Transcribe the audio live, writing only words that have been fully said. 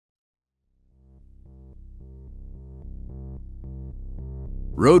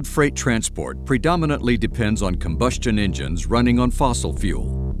Road freight transport predominantly depends on combustion engines running on fossil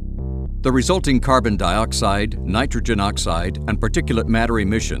fuel. The resulting carbon dioxide, nitrogen oxide, and particulate matter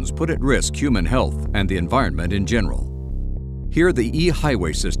emissions put at risk human health and the environment in general. Here, the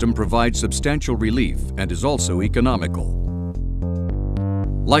eHighway system provides substantial relief and is also economical.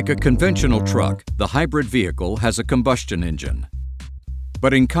 Like a conventional truck, the hybrid vehicle has a combustion engine.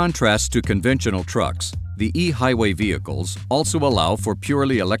 But in contrast to conventional trucks, the eHighway vehicles also allow for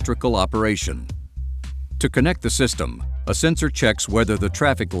purely electrical operation. To connect the system, a sensor checks whether the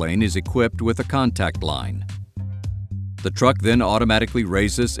traffic lane is equipped with a contact line. The truck then automatically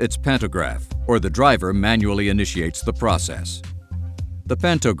raises its pantograph, or the driver manually initiates the process. The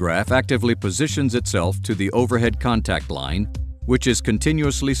pantograph actively positions itself to the overhead contact line, which is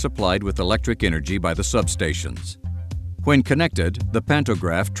continuously supplied with electric energy by the substations. When connected, the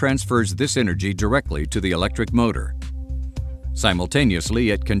pantograph transfers this energy directly to the electric motor. Simultaneously,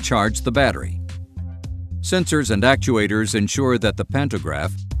 it can charge the battery. Sensors and actuators ensure that the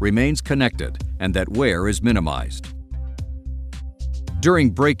pantograph remains connected and that wear is minimized. During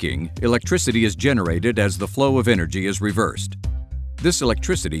braking, electricity is generated as the flow of energy is reversed. This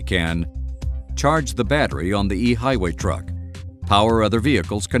electricity can charge the battery on the eHighway truck, power other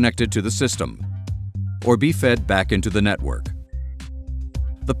vehicles connected to the system, or be fed back into the network.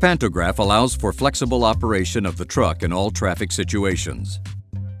 The pantograph allows for flexible operation of the truck in all traffic situations.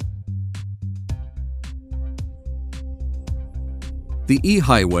 The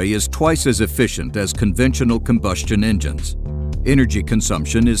eHighway is twice as efficient as conventional combustion engines. Energy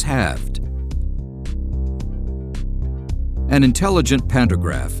consumption is halved. An intelligent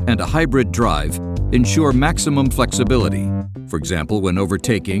pantograph and a hybrid drive ensure maximum flexibility, for example when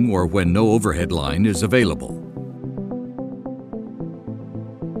overtaking or when no overhead line is available.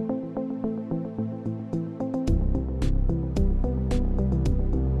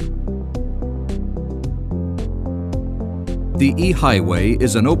 The eHighway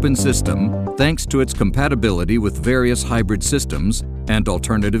is an open system thanks to its compatibility with various hybrid systems and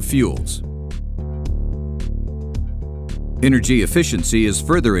alternative fuels. Energy efficiency is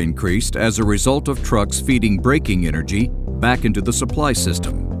further increased as a result of trucks feeding braking energy back into the supply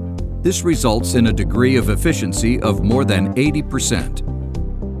system. This results in a degree of efficiency of more than 80%.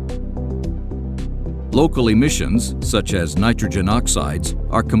 Local emissions, such as nitrogen oxides,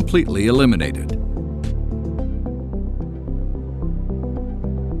 are completely eliminated.